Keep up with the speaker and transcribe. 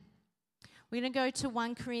We're going to go to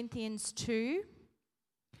 1 Corinthians 2.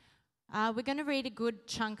 We're going to read a good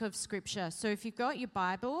chunk of scripture. So if you've got your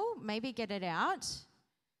Bible, maybe get it out.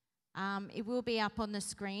 It will be up on the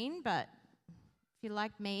screen, but if you're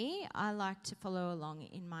like me, I like to follow along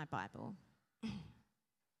in my Bible.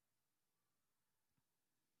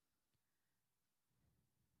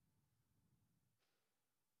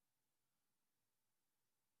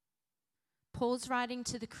 Paul's writing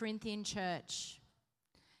to the Corinthian church.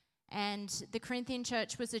 And the Corinthian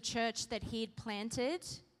church was a church that he had planted,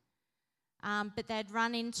 but they'd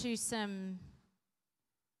run into some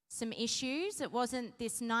issues. It wasn't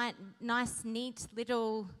this nice, neat,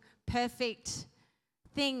 little, perfect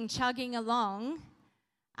thing chugging along,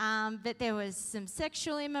 but there was some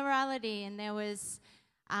sexual immorality, and there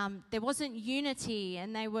wasn't unity,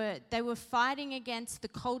 and they were fighting against the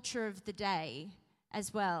culture of the day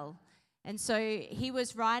as well. And so he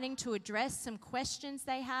was writing to address some questions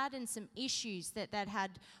they had and some issues that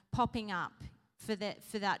had popping up for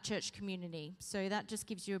that church community. So that just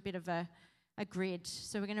gives you a bit of a grid.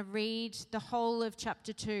 So we're going to read the whole of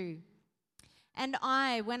chapter 2. And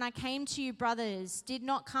I, when I came to you, brothers, did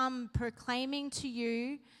not come proclaiming to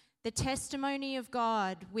you the testimony of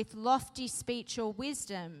God with lofty speech or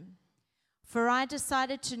wisdom. For I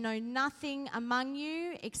decided to know nothing among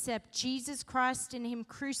you except Jesus Christ and him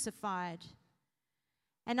crucified.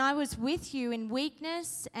 And I was with you in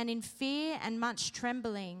weakness and in fear and much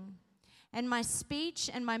trembling. And my speech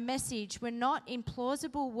and my message were not in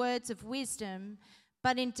plausible words of wisdom,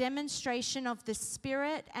 but in demonstration of the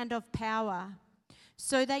Spirit and of power,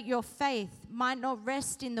 so that your faith might not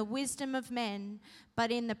rest in the wisdom of men,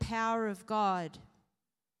 but in the power of God.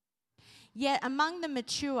 Yet among the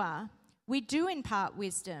mature, we do impart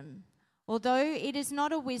wisdom, although it is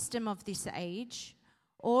not a wisdom of this age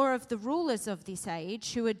or of the rulers of this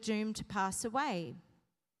age who are doomed to pass away.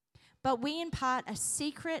 But we impart a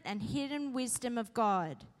secret and hidden wisdom of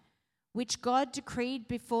God, which God decreed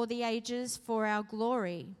before the ages for our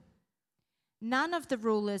glory. None of the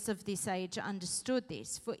rulers of this age understood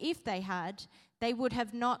this, for if they had, they would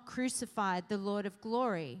have not crucified the Lord of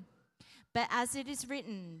glory. But as it is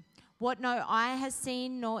written, what no eye has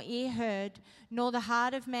seen, nor ear heard, nor the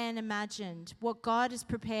heart of man imagined, what God has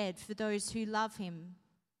prepared for those who love him.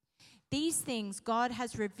 These things God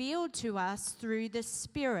has revealed to us through the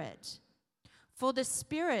Spirit. For the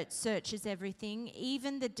Spirit searches everything,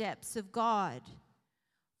 even the depths of God.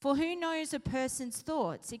 For who knows a person's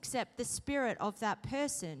thoughts except the spirit of that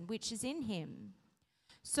person which is in him?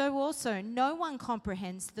 So also no one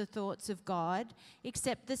comprehends the thoughts of God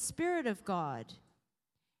except the Spirit of God.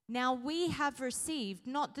 Now we have received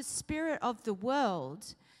not the spirit of the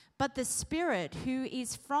world, but the Spirit who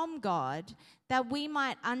is from God, that we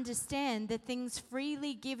might understand the things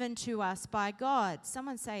freely given to us by God.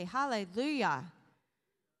 Someone say hallelujah.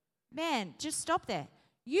 Man, just stop there.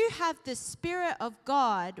 You have the Spirit of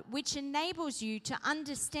God, which enables you to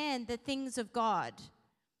understand the things of God.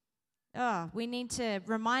 We need to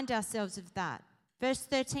remind ourselves of that. Verse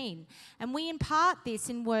 13, and we impart this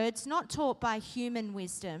in words not taught by human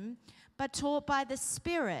wisdom, but taught by the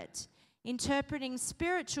Spirit, interpreting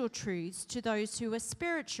spiritual truths to those who are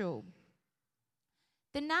spiritual.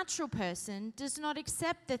 The natural person does not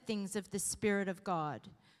accept the things of the Spirit of God,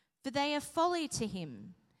 for they are folly to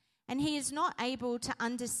him, and he is not able to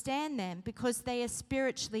understand them because they are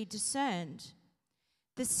spiritually discerned.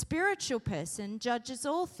 The spiritual person judges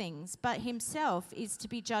all things, but himself is to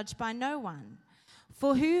be judged by no one.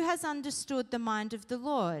 For who has understood the mind of the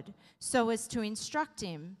Lord so as to instruct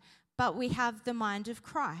him? But we have the mind of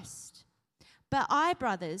Christ. But I,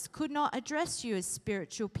 brothers, could not address you as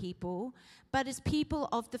spiritual people, but as people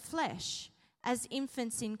of the flesh, as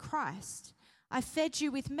infants in Christ. I fed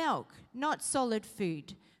you with milk, not solid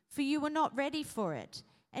food, for you were not ready for it,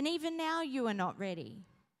 and even now you are not ready.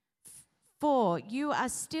 For you are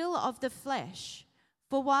still of the flesh.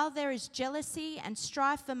 For while there is jealousy and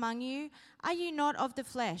strife among you, are you not of the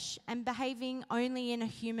flesh and behaving only in a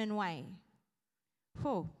human way?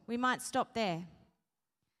 We might stop there.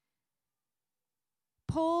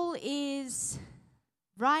 Paul is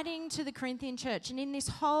writing to the Corinthian church, and in this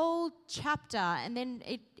whole chapter, and then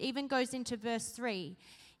it even goes into verse 3,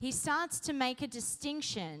 he starts to make a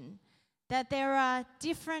distinction that there are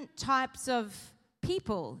different types of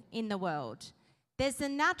people in the world. There's the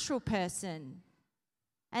natural person,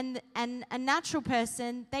 and a natural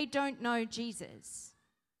person, they don't know Jesus.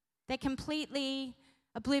 They're completely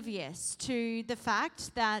oblivious to the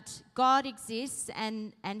fact that God exists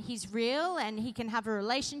and he's real and he can have a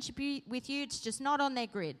relationship with you. It's just not on their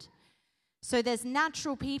grid. So there's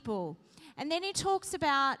natural people. And then he talks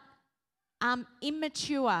about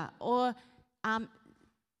immature or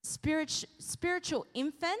spiritual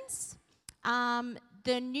infants.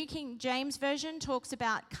 The New King James Version talks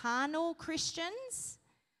about carnal Christians.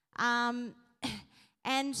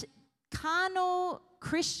 And carnal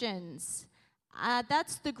Christians,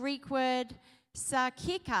 that's the Greek word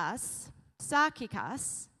sarkikos.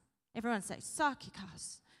 Everyone say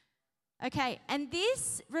sarkikos. Okay, and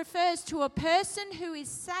this refers to a person who is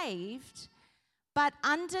saved but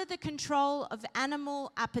under the control of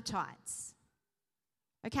animal appetites.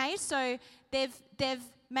 Okay, so they've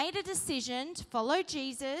made a decision to follow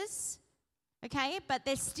Jesus, okay, but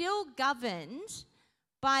they're still governed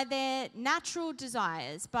by their natural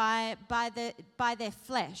desires, by their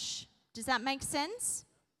flesh. Does that make sense?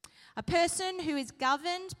 A person who is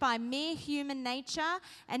governed by mere human nature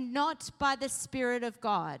and not by the Spirit of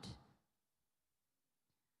God.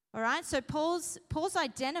 All right, so Paul's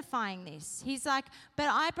identifying this. He's like, but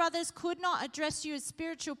I, brothers, could not address you as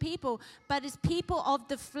spiritual people, but as people of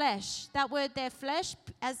the flesh. That word there, flesh,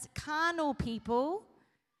 as carnal people,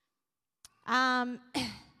 as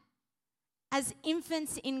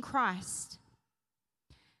infants in Christ.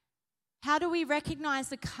 How do we recognize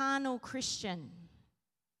the carnal Christian?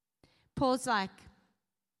 Paul's like,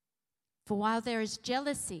 for while there is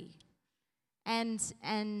jealousy, and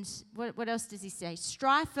what else does he say?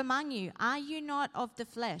 Strife among you. Are you not of the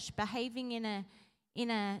flesh, behaving in a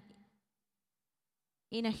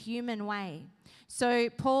human way?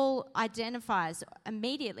 So Paul identifies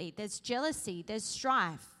immediately. There's jealousy. There's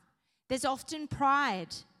strife. There's often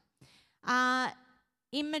pride.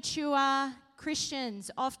 Immature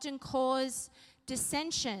Christians often cause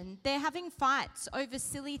dissension. They're having fights over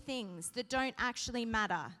silly things that don't actually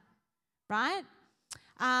matter, right?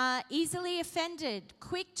 Easily offended,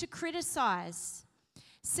 quick to criticize,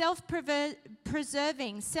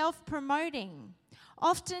 self-preserving, self-promoting,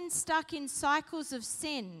 often stuck in cycles of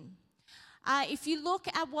sin. If you look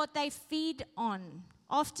at what they feed on,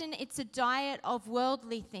 often it's a diet of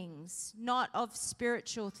worldly things, not of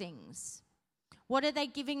spiritual things. What are they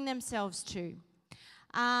giving themselves to?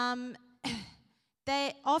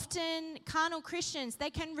 They often, carnal Christians,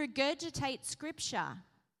 they can regurgitate scripture,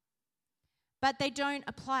 but they don't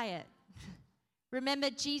apply it.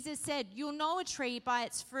 Remember, Jesus said, you'll know a tree by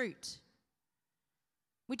its fruit.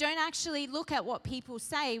 We don't actually look at what people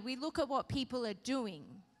say, we look at what people are doing.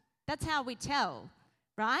 That's how we tell,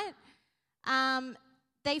 right?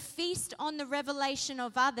 They feast on the revelation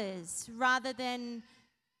of others rather than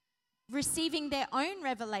receiving their own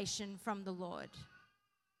revelation from the Lord.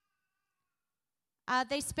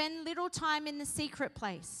 They spend little time in the secret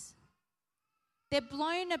place. They're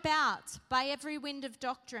blown about by every wind of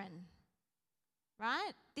doctrine,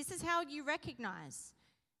 right? This is how you recognize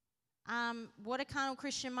what a carnal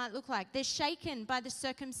Christian might look like. They're shaken by the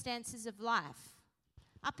circumstances of life,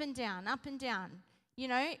 up and down, up and down. You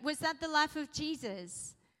know, was that the life of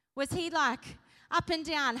Jesus? Was he like up and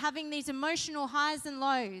down, having these emotional highs and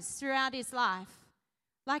lows throughout his life?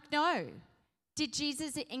 Like, no. Did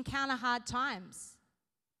Jesus encounter hard times?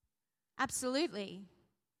 Absolutely.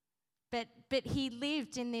 But he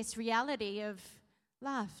lived in this reality of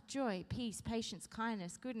love, joy, peace, patience,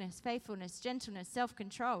 kindness, goodness, faithfulness, gentleness,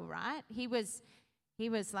 self-control, right? He was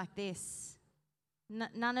like this.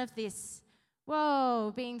 None of this,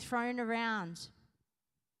 whoa, being thrown around.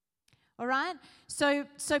 All right? So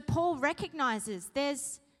Paul recognizes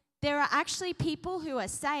there are actually people who are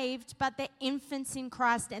saved, but they're infants in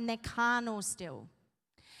Christ and they're carnal still.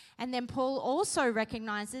 And then Paul also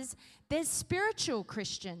recognizes there's spiritual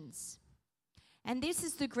Christians. And this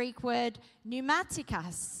is the Greek word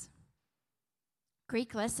pneumatikos.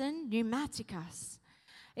 Greek lesson, pneumatikos.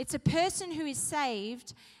 It's a person who is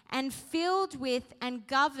saved and filled with and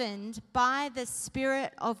governed by the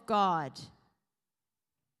Spirit of God.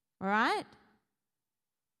 All right?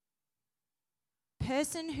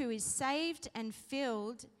 Person who is saved and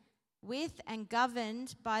filled with and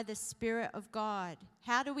governed by the Spirit of God.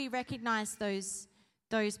 How do we recognize those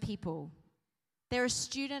people? They're a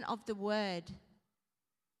student of the Word.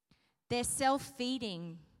 They're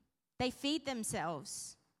self-feeding. They feed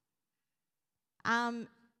themselves.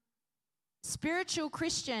 Spiritual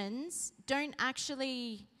Christians don't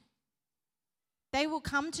actually, they will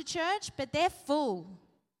come to church, but they're full.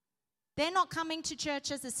 They're not coming to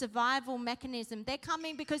church as a survival mechanism. They're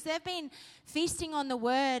coming because they've been feasting on the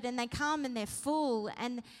Word, and they come and they're full,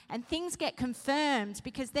 and things get confirmed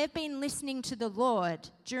because they've been listening to the Lord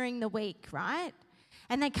during the week, right?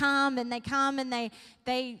 And they come and they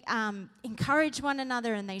encourage one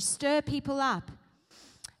another and they stir people up.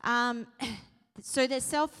 So they're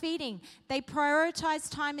self-feeding. They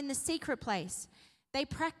prioritize time in the secret place. They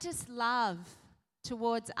practice love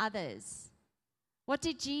towards others. What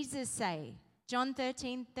did Jesus say? John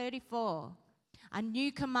 13:34. A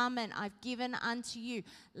new commandment I've given unto you.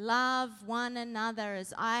 Love one another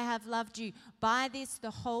as I have loved you. By this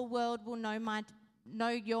the whole world will know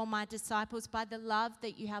you're my disciples, by the love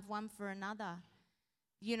that you have one for another.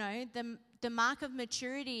 You know, the mark of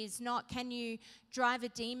maturity is not can you drive a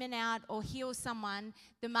demon out or heal someone.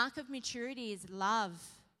 The mark of maturity is love.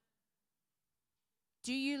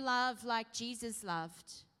 Do you love like Jesus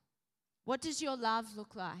loved? What does your love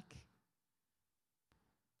look like?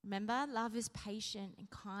 Remember, love is patient and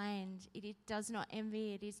kind. It does not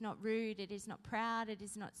envy. It is not rude. It is not proud. It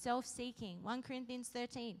is not self-seeking. 1 Corinthians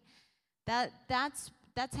 13. That's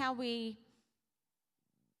how we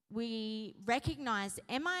recognize,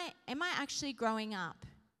 am I actually growing up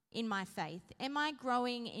in my faith? Am I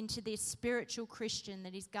growing into this spiritual Christian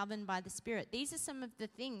that is governed by the Spirit? These are some of the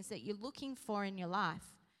things that you're looking for in your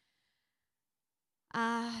life.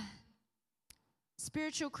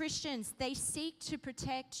 Spiritual Christians, they seek to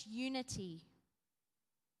protect unity.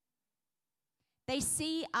 They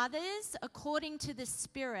see others according to the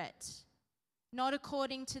Spirit, not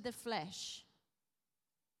according to the flesh.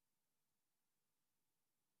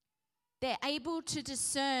 They're able to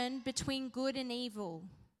discern between good and evil.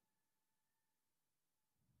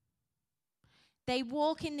 They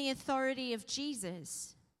walk in the authority of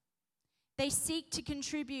Jesus. They seek to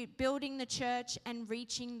contribute building the church and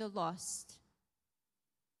reaching the lost.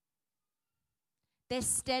 They're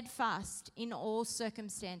steadfast in all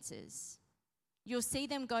circumstances. You'll see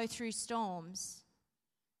them go through storms.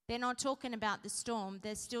 They're not talking about the storm.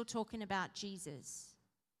 They're still talking about Jesus.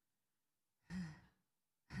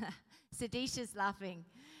 Sadisha's laughing.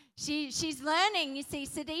 She's learning. You see,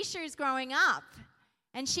 Sadisha is growing up.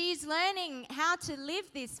 And she's learning how to live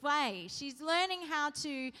this way. She's learning how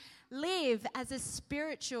to live as a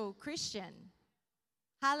spiritual Christian.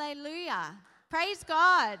 Hallelujah. Praise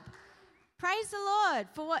God. Praise the Lord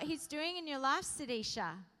for what He's doing in your life, Sadisha.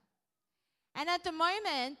 And at the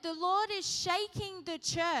moment, the Lord is shaking the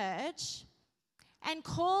church and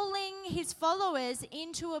calling His followers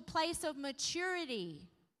into a place of maturity,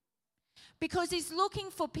 because He's looking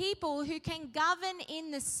for people who can govern in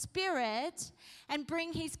the Spirit and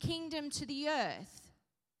bring His kingdom to the earth.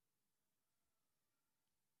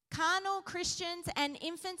 Carnal Christians and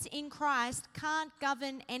infants in Christ can't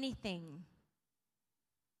govern anything.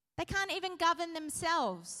 They can't even govern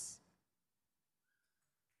themselves.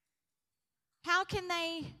 How can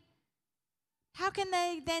they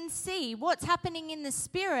then see what's happening in the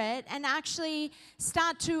Spirit and actually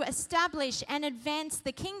start to establish and advance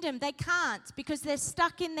the kingdom? They can't, because they're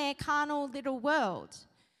stuck in their carnal little world.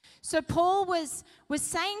 So Paul was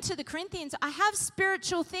saying to the Corinthians, I have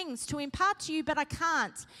spiritual things to impart to you, but I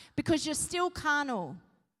can't, because you're still carnal.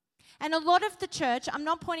 And a lot of the church, I'm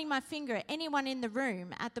not pointing my finger at anyone in the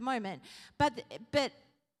room at the moment, but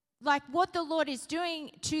like what the Lord is doing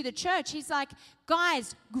to the church, He's like,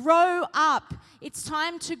 guys, grow up. It's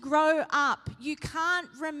time to grow up. You can't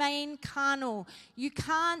remain carnal. You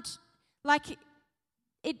can't, like,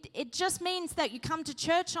 it just means that you come to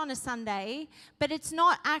church on a Sunday, but it's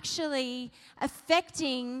not actually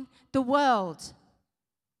affecting the world.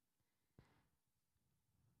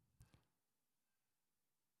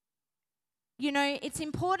 You know, it's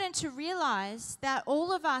important to realize that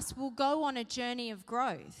all of us will go on a journey of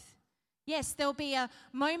growth. Yes, there'll be a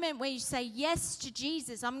moment where you say yes to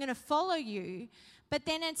Jesus, I'm going to follow you, but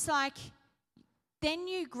then it's like, then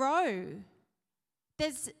you grow.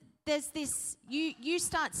 There's this, you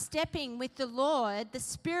start stepping with the Lord, the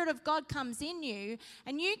Spirit of God comes in you,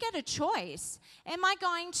 and you get a choice. Am I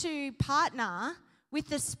going to partner with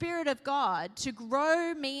the Spirit of God to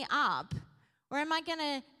grow me up, or am I going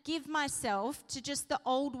to give myself to just the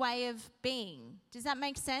old way of being? Does that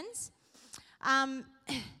make sense?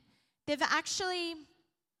 They've actually,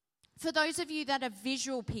 for those of you that are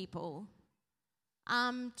visual people,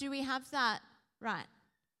 do we have that? Right.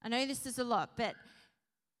 I know this is a lot, but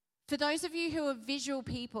for those of you who are visual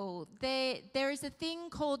people, there is a thing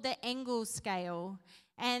called the Engel scale.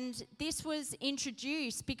 And this was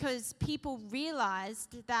introduced because people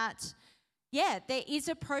realized that, yeah, there is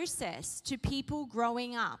a process to people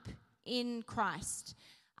growing up in Christ.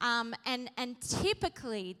 And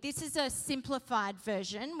typically, this is a simplified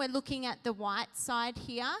version. We're looking at the white side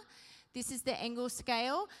here. This is the Engel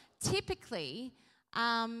scale. Typically,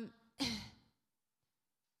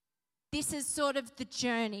 this is sort of the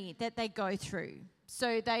journey that they go through.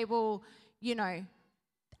 So they will, you know,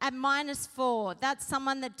 at -4, that's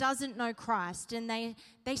someone that doesn't know Christ. And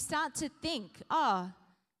they start to think, oh,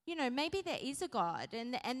 maybe there is a God,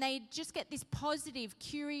 and they just get this positive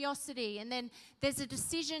curiosity, and then there's a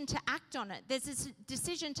decision to act on it. There's a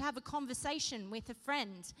decision to have a conversation with a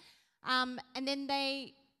friend, and then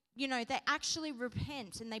they actually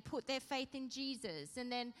repent and they put their faith in Jesus,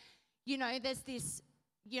 and then, there's this,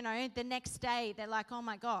 the next day they're like, oh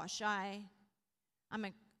my gosh,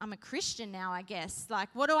 I'm a Christian now, I guess. Like,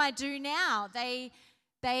 what do I do now? They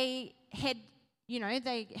head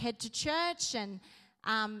to church, and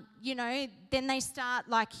then they start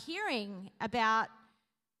like hearing about,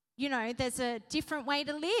 there's a different way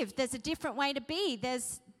to live. There's a different way to be.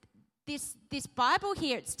 There's this Bible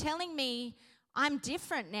here. It's telling me I'm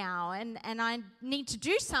different now, and I need to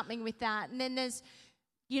do something with that. And then there's,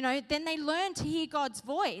 then they learn to hear God's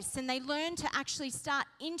voice, and they learn to actually start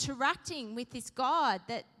interacting with this God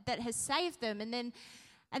that has saved them. And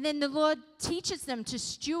then the Lord teaches them to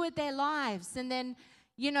steward their lives. And then,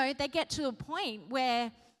 they get to a point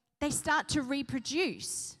where they start to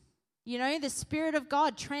reproduce. The Spirit of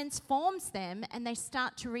God transforms them, and they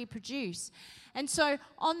start to reproduce. And so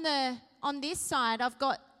on this side, I've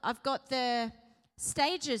got the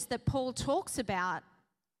stages that Paul talks about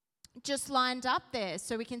just lined up there.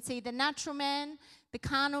 So we can see the natural man, the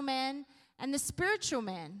carnal man, and the spiritual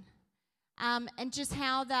man, and just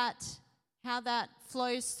how that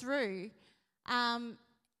flows through. And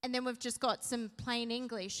then we've just got some plain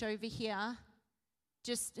English over here.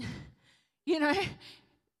 Just,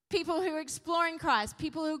 people who are exploring Christ,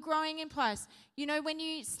 people who are growing in Christ. When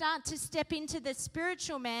you start to step into the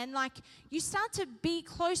spiritual man, like, you start to be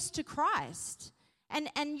close to Christ.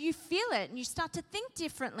 And you feel it, and you start to think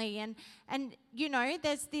differently, and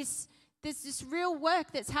there's this real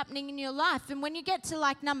work that's happening in your life. And when you get to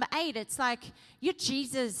like number 8, it's like you're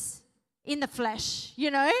Jesus in the flesh,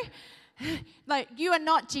 like, you are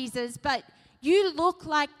not Jesus, but you look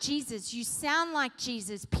like Jesus, you sound like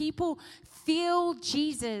Jesus. People feel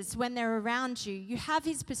Jesus when they're around you. You have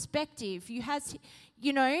his perspective. You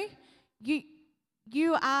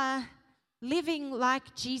are living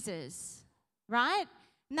like Jesus. Right?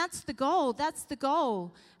 And that's the goal. That's the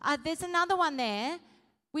goal. There's another one there,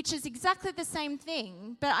 which is exactly the same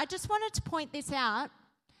thing, but I just wanted to point this out.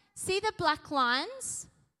 See the black lines?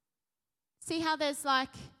 See how there's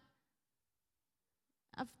like,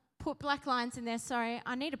 I've put black lines in there. Sorry,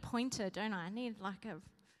 I need a pointer, don't I? I need like a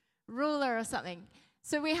ruler or something.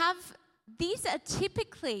 So we have, these are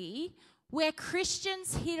typically where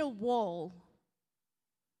Christians hit a wall.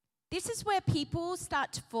 This is where people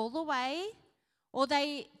start to fall away. Or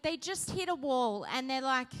they just hit a wall, and they're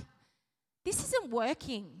like, this isn't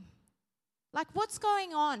working. Like, what's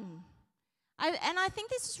going on? I think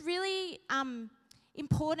this is really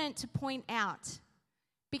important to point out,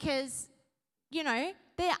 because,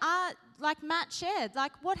 there are, like Matt shared,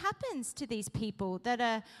 like, what happens to these people that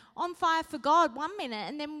are on fire for God 1 minute,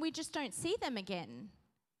 and then we just don't see them again?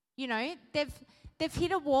 They've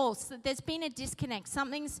hit a wall. So there's been a disconnect.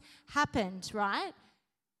 Something's happened, right?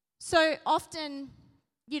 So often,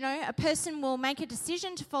 a person will make a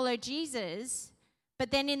decision to follow Jesus,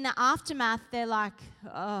 but then in the aftermath, they're like,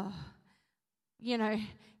 oh,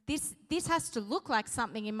 this has to look like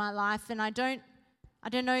something in my life, and I don't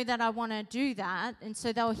know that I want to do that, and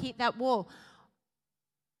so they'll hit that wall.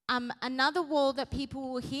 Another wall that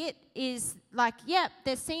people will hit is like, yep,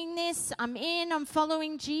 they're seeing this, I'm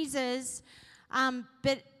following Jesus,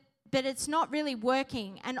 but it's not really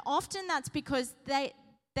working, and often that's because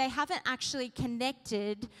they haven't actually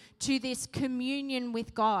connected to this communion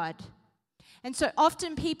with God. And so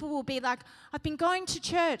often people will be like, I've been going to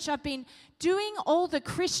church, I've been doing all the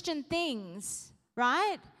Christian things,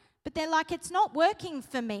 right? But they're like, it's not working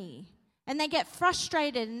for me. And they get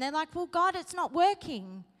frustrated, and they're like, well, God, it's not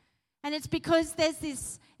working. And it's because there's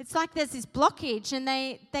this blockage, and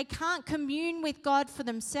they can't commune with God for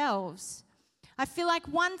themselves. I feel like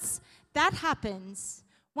once that happens,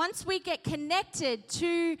 once we get connected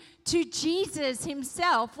to Jesus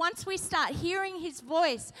himself, once we start hearing his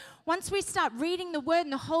voice, once we start reading the word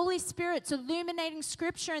and the Holy Spirit's illuminating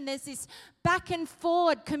scripture, and there's this back and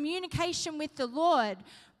forward communication with the Lord,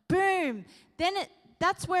 boom, then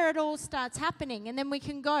that's where it all starts happening, and then we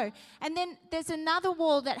can go. And then there's another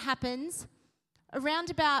wall that happens around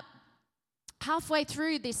about halfway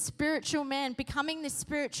through this spiritual man, becoming this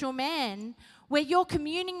spiritual man, where you're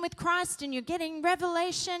communing with Christ and you're getting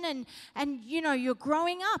revelation and you're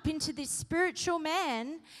growing up into this spiritual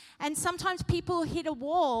man. And sometimes people hit a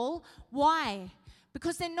wall. Why?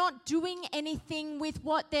 Because they're not doing anything with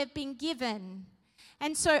what they've been given.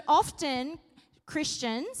 And so often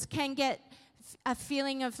Christians can get a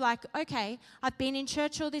feeling of like, okay, I've been in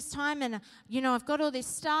church all this time, and I've got all this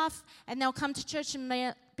stuff, and they'll come to church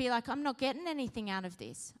and be be like, I'm not getting anything out of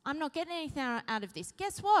this. I'm not getting anything out of this.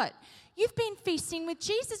 Guess what? You've been feasting with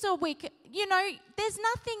Jesus all week. You know, there's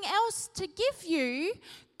nothing else to give you.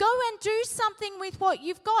 Go and do something with what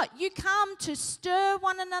you've got. You come to stir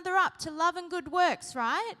one another up to love and good works,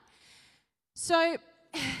 right? So,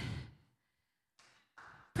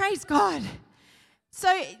 praise God. So,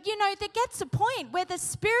 you know, there gets a point where the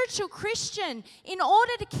spiritual Christian, in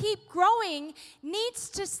order to keep growing, needs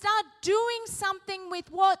to start doing something with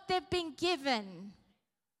what they've been given.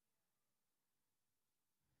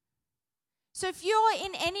 So if you're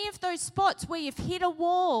in any of those spots where you've hit a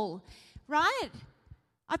wall, right,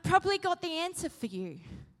 I've probably got the answer for you.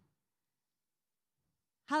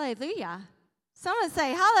 Hallelujah. Someone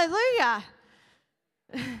say hallelujah.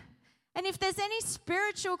 And if there's any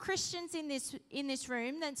spiritual Christians in this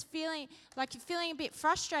room that's feeling like you're feeling a bit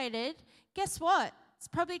frustrated, guess what? It's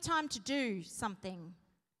probably time to do something.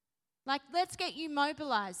 Like, let's get you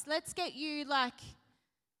mobilized. Let's get you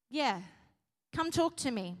come talk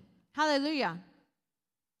to me. Hallelujah.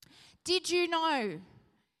 Did you know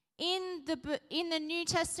in the New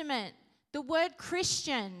Testament, the word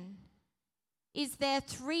Christian is there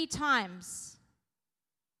 3 times?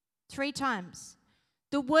 3 times.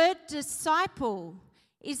 The word disciple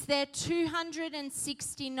is there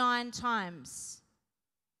 269 times.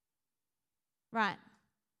 Right.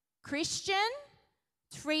 Christian,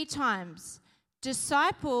 3 times.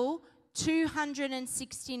 Disciple,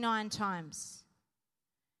 269 times.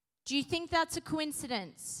 Do you think that's a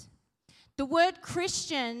coincidence? The word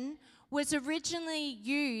Christian was originally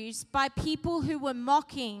used by people who were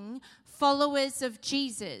mocking followers of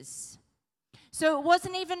Jesus. So it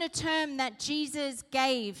wasn't even a term that Jesus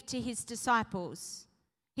gave to his disciples.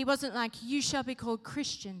 He wasn't like, you shall be called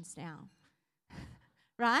Christians now.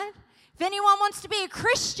 Right? If anyone wants to be a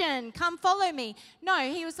Christian, come follow me. No,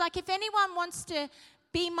 he was like, if anyone wants to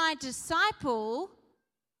be my disciple,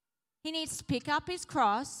 he needs to pick up his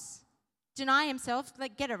cross, deny himself,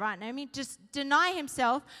 like get it right, Naomi, just deny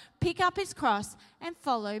himself, pick up his cross and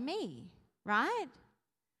follow me, right?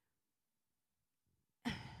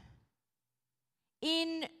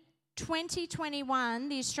 In 2021,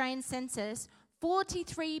 the Australian census,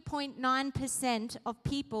 43.9% of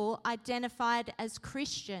people identified as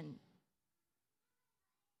Christian.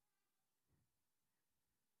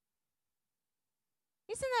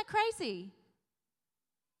 Isn't that crazy?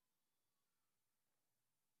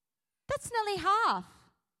 That's nearly half.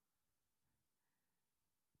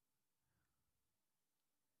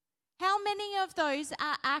 How many of those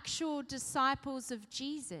are actual disciples of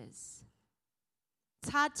Jesus?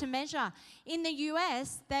 It's hard to measure. In the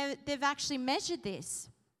US, they've actually measured this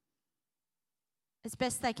as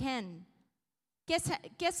best they can.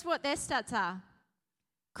 Guess what their stats are?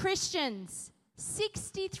 Christians,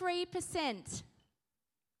 63%.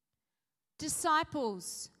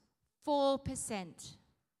 Disciples, 4%.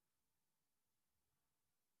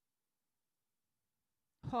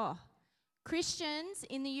 Oh. Christians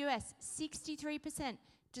in the US, 63%.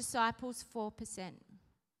 Disciples, 4%.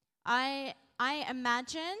 I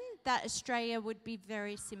imagine that Australia would be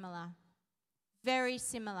very similar. Very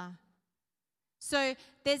similar. So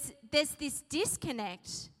there's this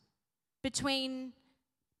disconnect between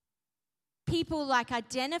people like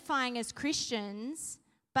identifying as Christians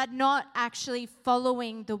but not actually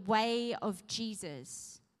following the way of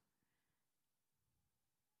Jesus.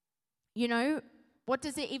 You know, what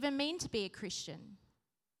does it even mean to be a Christian?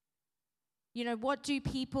 You know, what do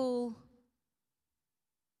people...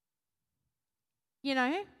 You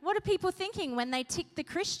know, what are people thinking when they tick the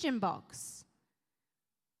Christian box?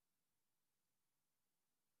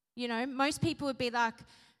 You know, most people would be like,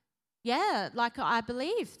 yeah, like I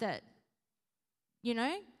believe that, you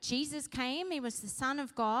know, Jesus came, he was the Son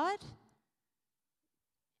of God.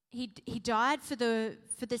 He died for the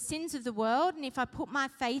sins of the world, and if I put my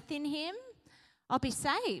faith in him, I'll be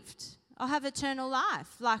saved. I'll have eternal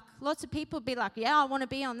life. Like lots of people would be like, yeah, I want to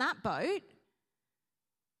be on that boat.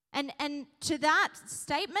 And to that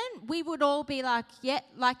statement, we would all be like, yeah,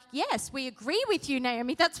 like, yes, we agree with you,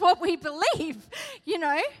 Naomi. That's what we believe, you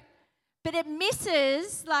know. But it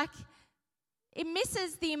misses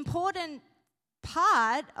the important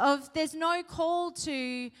part of there's no call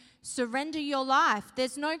to surrender your life.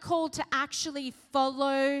 There's no call to actually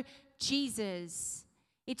follow Jesus.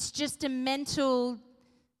 It's just a mental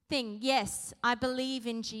thing. Yes, I believe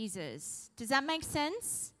in Jesus. Does that make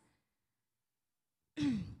sense?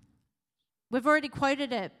 We've already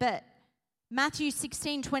quoted it, but Matthew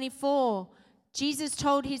 16:24, Jesus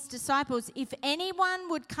told his disciples, if anyone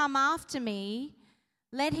would come after me,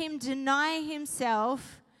 let him deny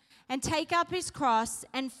himself and take up his cross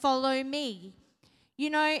and follow me. You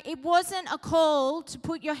know, it wasn't a call to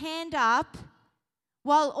put your hand up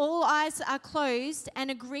while all eyes are closed and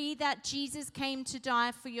agree that Jesus came to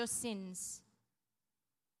die for your sins.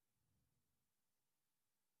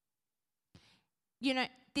 You know,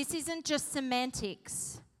 this isn't just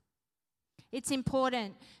semantics. It's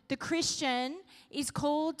important. The Christian is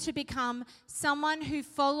called to become someone who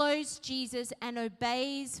follows Jesus and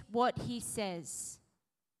obeys what he says.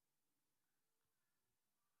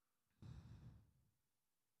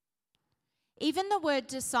 Even the word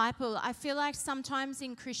disciple, I feel like sometimes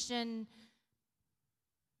in Christian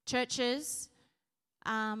churches,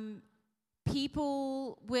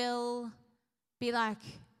 people will be like,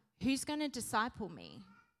 who's going to disciple me?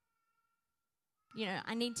 You know,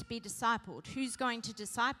 I need to be discipled. Who's going to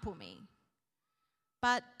disciple me?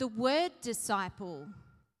 But the word disciple,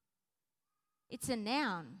 it's a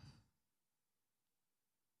noun.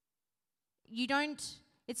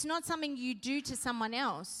 It's not something you do to someone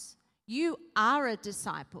else. You are a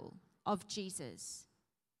disciple of Jesus.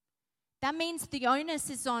 That means the onus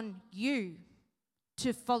is on you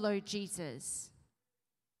to follow Jesus.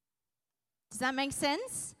 Does that make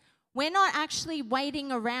sense? We're not actually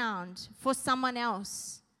waiting around for someone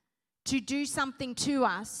else to do something to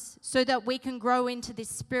us so that we can grow into this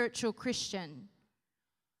spiritual Christian.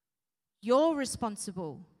 You're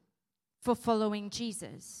responsible for following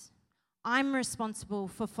Jesus. I'm responsible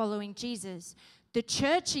for following Jesus. The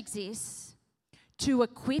church exists to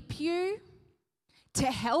equip you, to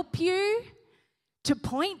help you, to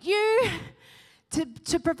point you,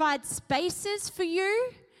 to provide spaces for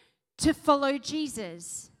you to follow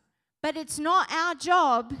Jesus. But it's not our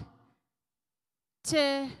job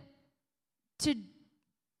to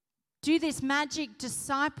do this magic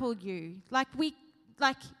disciple you. Like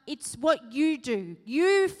it's what you do.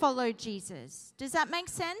 You follow Jesus. Does that make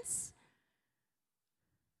sense?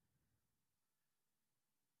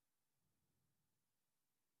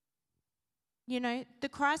 You know, the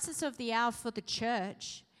crisis of the hour for the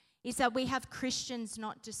church is that we have Christians,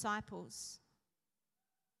 not disciples.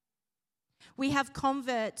 We have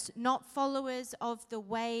converts, not followers of the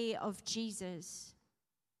way of Jesus.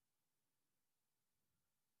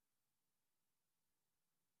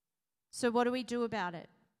 So what do we do about it?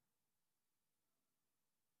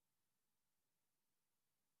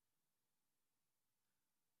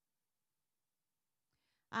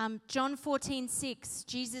 John 14:6,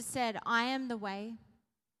 Jesus said, I am the way,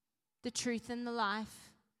 the truth, and the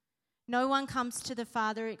life. No one comes to the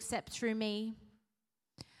Father except through me.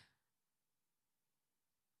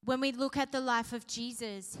 When we look at the life of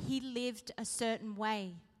Jesus, he lived a certain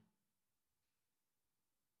way.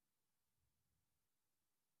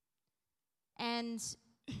 And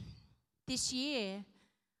this year,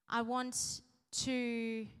 I want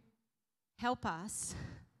to help us.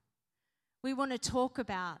 We want to talk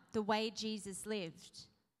about the way Jesus lived,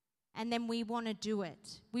 and then we want to do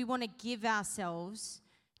it. We want to give ourselves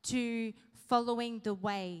to following the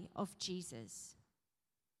way of Jesus.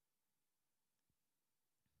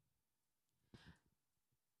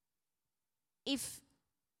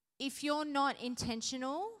 If you're not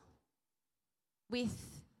intentional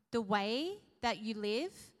with the way that you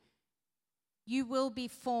live, you will be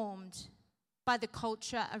formed by the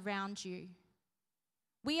culture around you.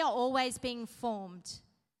 We are always being formed.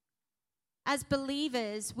 As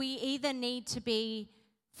believers, we either need to be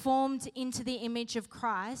formed into the image of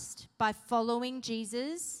Christ by following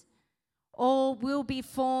Jesus, or we'll be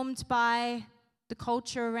formed by the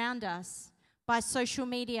culture around us, by social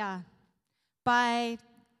media, by,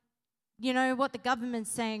 you know, what the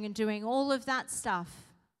government's saying and doing, all of that stuff.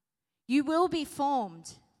 You will be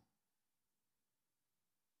formed.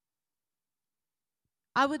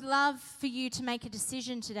 I would love for you to make a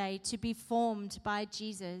decision today to be formed by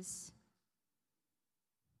Jesus.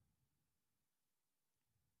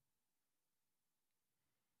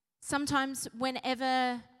 Sometimes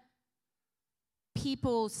whenever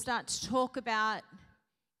people start to talk about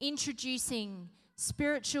introducing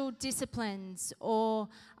spiritual disciplines or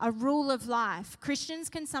a rule of life, Christians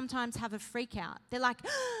can sometimes have a freak out. They're like,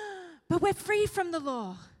 but we're free from the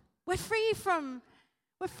law. We're free from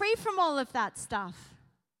all of that stuff.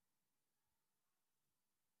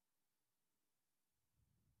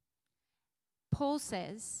 Paul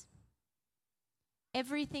says,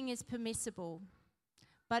 everything is permissible,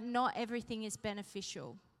 but not everything is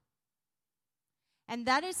beneficial. And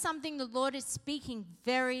that is something the Lord is speaking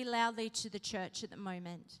very loudly to the church at the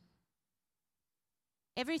moment.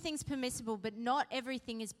 Everything's permissible, but not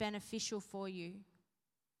everything is beneficial for you.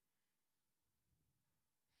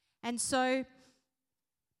 And so,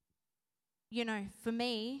 you know, for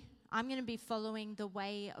me, I'm going to be following the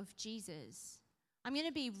way of Jesus. I'm going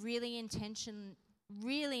to be really intentional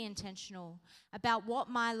about what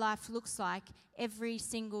my life looks like every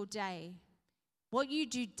single day. What you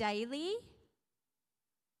do daily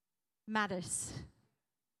matters.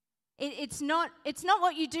 It's not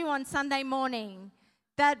what you do on Sunday morning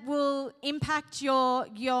that will impact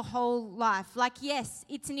your whole life. Like, yes,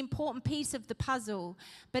 it's an important piece of the puzzle,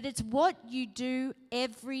 but it's what you do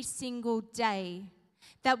every single day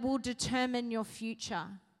that will determine your future.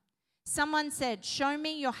 Someone said, show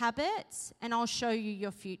me your habits and I'll show you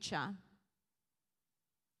your future.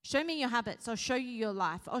 Show me your habits, I'll show you your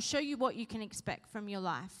life. I'll show you what you can expect from your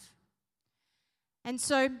life. And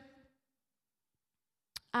so,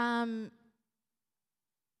 I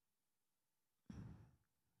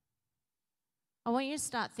want you to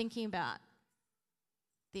start thinking about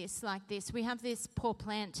this like this. We have this poor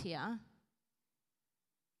plant here.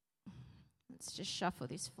 Let's just shuffle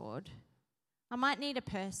this forward. I might need a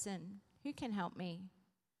person. Who can help me?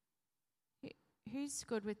 Who's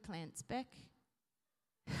good with plants? Beck?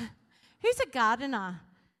 Who's a gardener?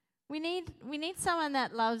 We need someone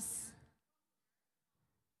that loves...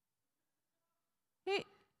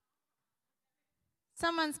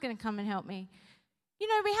 Someone's going to come and help me. You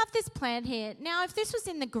know, we have this plant here. Now, if this was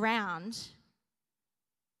in the ground,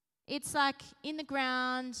 it's like in the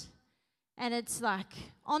ground and it's like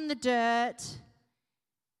on the dirt.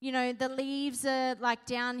 You know, the leaves are like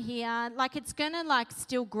down here. Like it's going to like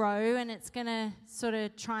still grow and it's going to sort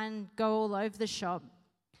of try and go all over the shop.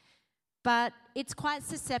 But it's quite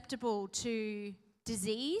susceptible to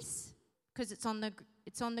disease because it's on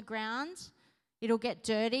the ground. It'll get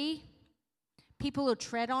dirty. People will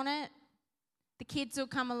tread on it. The kids will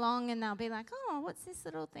come along and they'll be like, oh, what's this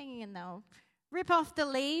little thing? And they'll rip off the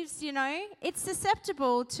leaves, you know. It's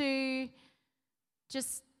susceptible to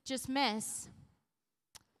just mess.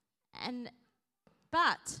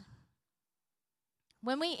 But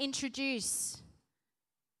when we introduce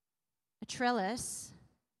a trellis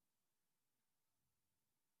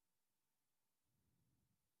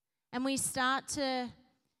and we start to,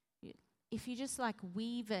 if you just like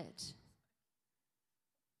weave it,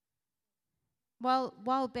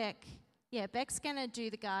 while Beck's going to do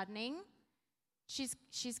the gardening. She's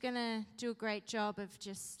going to do a great job of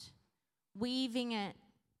just weaving it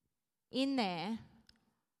in there.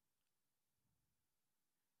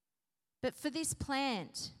 But for this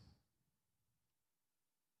plant,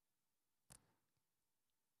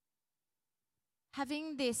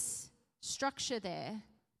 having this structure there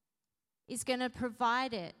is going to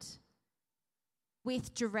provide it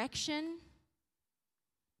with direction.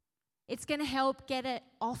 It's going to help get it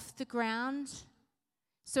off the ground.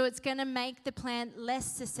 So it's going to make the plant less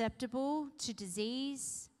susceptible to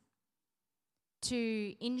disease,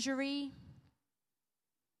 to injury.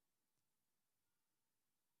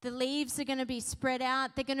 The leaves are going to be spread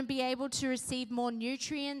out. They're going to be able to receive more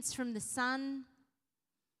nutrients from the sun.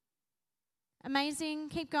 Amazing.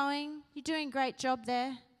 Keep going. You're doing a great job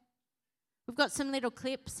there. We've got some little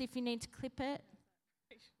clips if you need to clip it.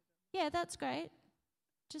 Yeah, that's great.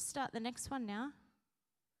 Just start the next one now.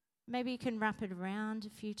 Maybe you can wrap it around a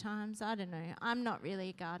few times. I don't know. I'm not really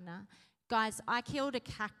a gardener. Guys, I killed a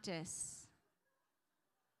cactus.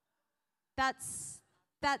 That's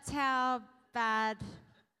how bad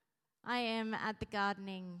I am at the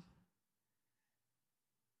gardening.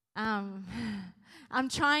 I'm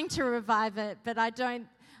trying to revive it, but I don't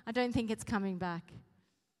think it's coming back.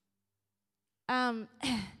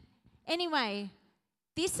 Anyway,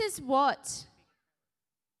 this is what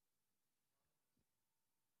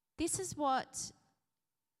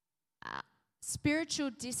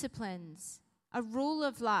spiritual disciplines, a rule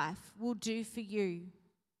of life, will do for you.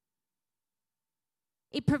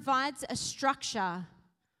 It provides a structure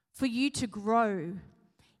for you to grow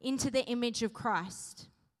into the image of Christ.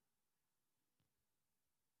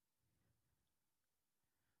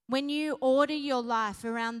 When you order your life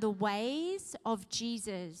around the ways of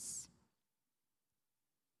Jesus,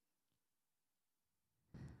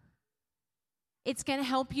 it's going to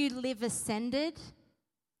help you live ascended.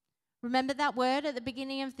 Remember that word at the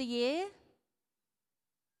beginning of the year?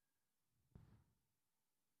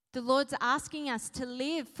 The Lord's asking us to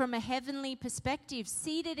live from a heavenly perspective,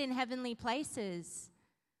 seated in heavenly places.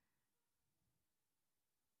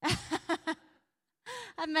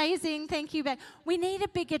 Amazing. Thank you, Beck. We need a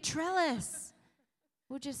bigger trellis.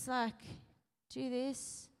 We'll just like do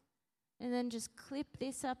this and then just clip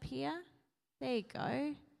this up here. There you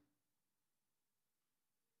go.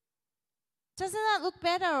 Doesn't that look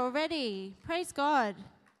better already? Praise God.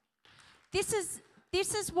 This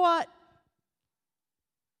is what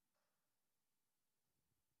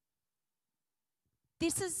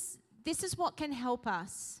this is what can help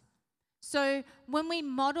us. So when we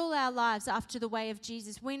model our lives after the way of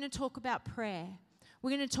Jesus, we're going to talk about prayer.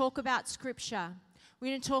 We're going to talk about scripture. We're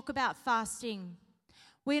going to talk about fasting.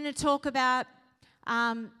 We're going to talk about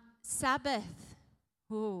Sabbath.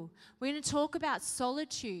 Ooh. We're going to talk about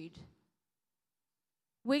solitude.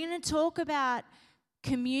 We're going to talk about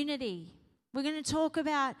community. We're going to talk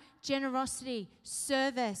about generosity,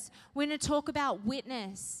 service. We're going to talk about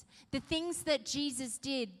witness, the things that Jesus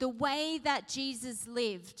did, the way that Jesus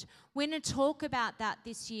lived. We're going to talk about that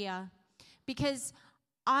this year because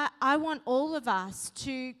I want all of us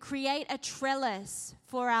to create a trellis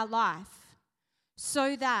for our life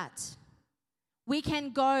so that we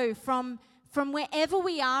can go from wherever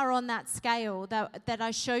we are on that scale that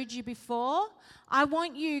I showed you before. I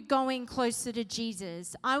want you going closer to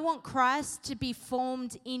Jesus. I want Christ to be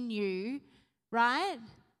formed in you, right?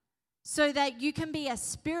 So that you can be a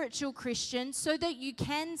spiritual Christian, so that you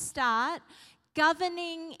can start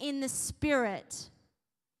governing in the Spirit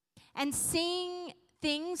and seeing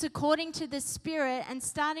things according to the Spirit and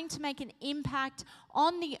starting to make an impact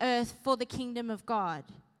on the earth for the kingdom of God,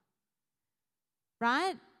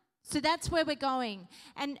 right? So that's where we're going.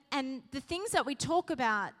 And the things that we talk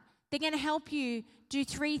about, they're going to help you do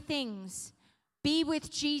 3 things. Be with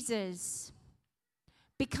Jesus,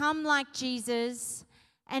 become like Jesus,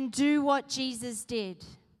 and do what Jesus did.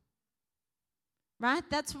 Right?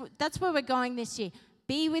 That's where we're going this year.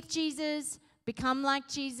 Be with Jesus, become like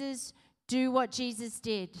Jesus, do what Jesus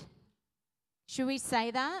did. Should we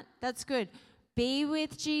say that? That's good. Be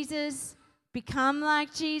with Jesus, become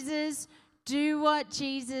like Jesus, do what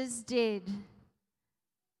Jesus did.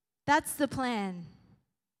 That's the plan.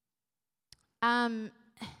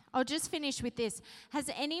 I'll just finish with this. Has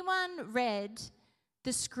anyone read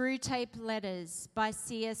The Screwtape Letters by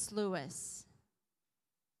C.S. Lewis?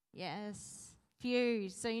 Yes, few.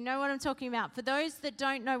 So you know what I'm talking about. For those that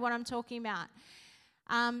don't know what I'm talking about,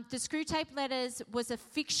 The Screwtape Letters was a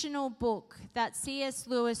fictional book that C.S.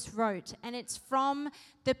 Lewis wrote, and it's from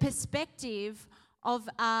the perspective of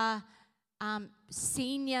a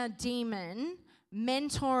senior demon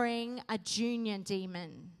mentoring a junior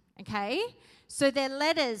demon, okay? So they're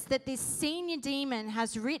letters that this senior demon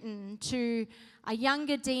has written to a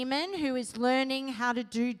younger demon who is learning how to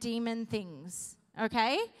do demon things,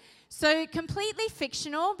 okay? So completely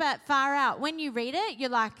fictional, but far out. When you read it, you're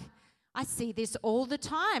like, I see this all the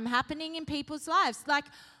time happening in people's lives. Like,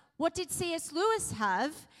 what did C.S. Lewis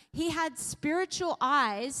have? He had spiritual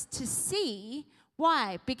eyes to see.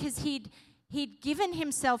 Why? Because he'd given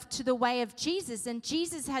himself to the way of Jesus, and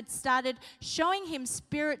Jesus had started showing him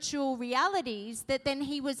spiritual realities that then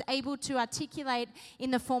he was able to articulate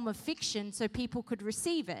in the form of fiction so people could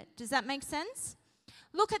receive it. Does that make sense?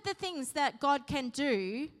 Look at the things that God can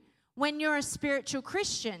do when you're a spiritual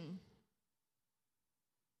Christian.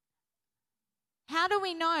 How do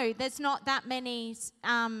we know there's not that many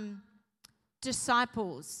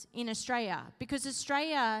disciples in Australia? Because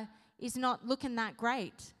Australia is not looking that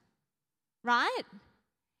great. Right?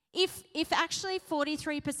 If actually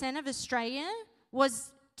 43% of Australia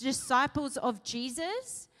was disciples of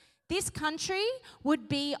Jesus, this country would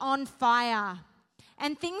be on fire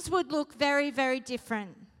and things would look very, very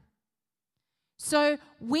different. So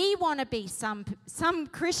we want to be some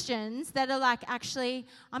Christians that are like, actually,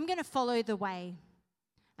 I'm going to follow the way.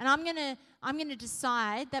 And I'm going to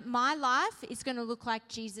decide that my life is going to look like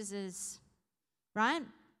Jesus's. Right?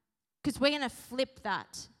 Because we're going to flip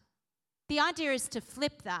that. The idea is to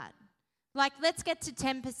flip that. Like, let's get to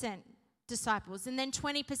 10% disciples, and then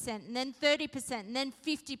 20%, and then 30%, and then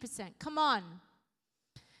 50%. Come on.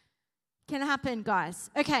 Can happen, guys.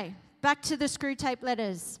 Okay, back to the Screwtape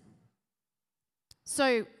Letters.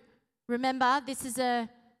 So, remember, this is a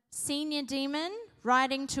senior demon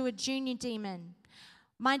writing to a junior demon.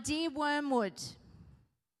 My dear Wormwood,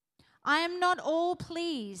 I am not all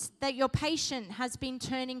pleased that your patient has been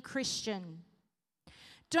turning Christian.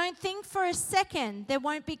 Don't think for a second there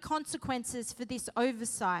won't be consequences for this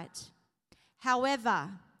oversight. However,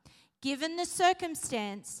 given the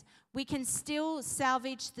circumstance, we can still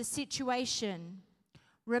salvage the situation.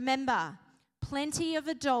 Remember, plenty of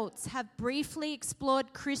adults have briefly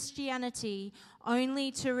explored Christianity only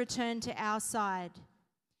to return to our side.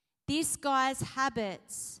 This guy's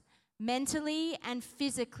habits, mentally and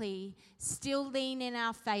physically, still lean in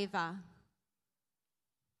our favor.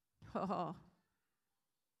 Oh.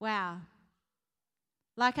 Wow.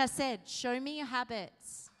 Like I said, show me your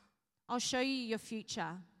habits. I'll show you your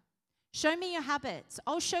future. Show me your habits.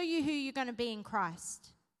 I'll show you who you're going to be in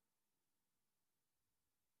Christ.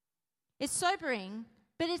 It's sobering,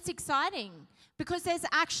 but it's exciting because there's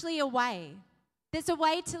actually a way. There's a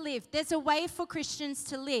way to live. There's a way for Christians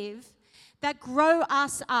to live that grow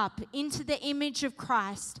us up into the image of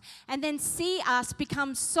Christ and then see us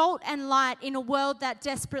become salt and light in a world that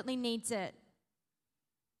desperately needs it.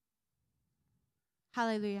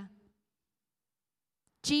 Hallelujah.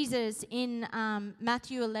 Jesus in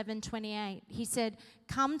Matthew 11:28, he said,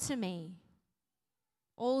 "Come to me,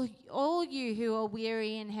 all you who are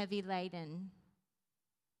weary and heavy laden,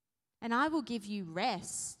 and I will give you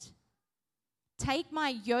rest. Take my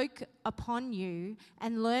yoke upon you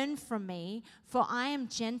and learn from me, for I am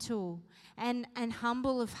gentle and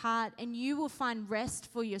humble of heart, and you will find rest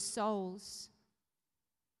for your souls."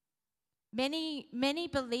 Many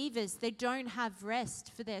believers, they don't have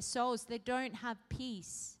rest for their souls. They don't have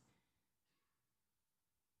peace.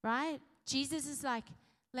 Right? Jesus is like,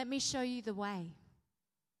 let me show you the way.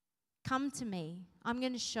 Come to me. I'm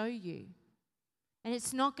going to show you. And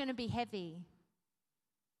it's not going to be heavy.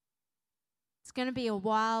 It's going to be a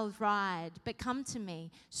wild ride, but come to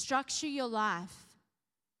me. Structure your life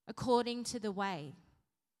according to the way.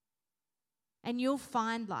 And you'll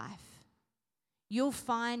find life. You'll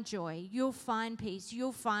find joy. You'll find peace.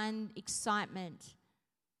 You'll find excitement.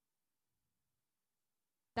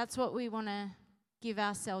 That's what we want to give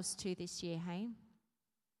ourselves to this year, hey?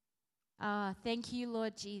 Thank you,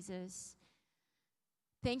 Lord Jesus.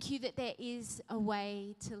 Thank you that there is a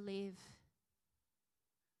way to live.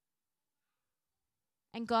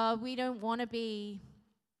 And God, we don't want to be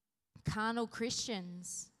carnal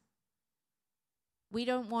Christians. We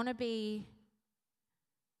don't want to be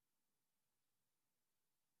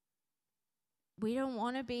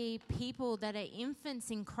people that are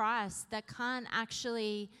infants in Christ that can't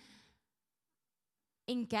actually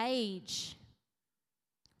engage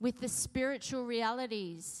with the spiritual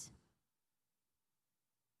realities.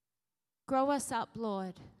 Grow us up,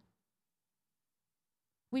 Lord.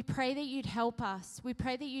 We pray that you'd help us. We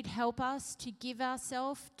pray that you'd help us to give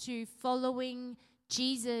ourselves to following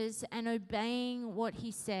Jesus and obeying what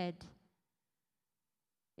he said.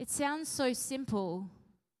 It sounds so simple.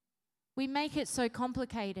 We make it so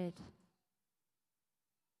complicated.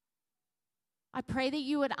 I pray that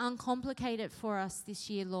you would uncomplicate it for us this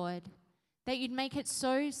year, Lord. That you'd make it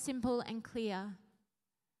so simple and clear.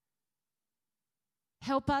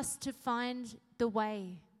 Help us to find the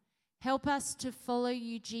way. Help us to follow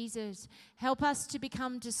you, Jesus. Help us to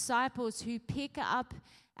become disciples who pick up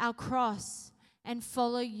our cross and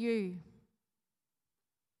follow you.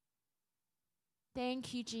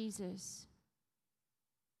 Thank you, Jesus.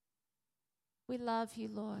 We love you,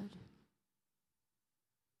 Lord.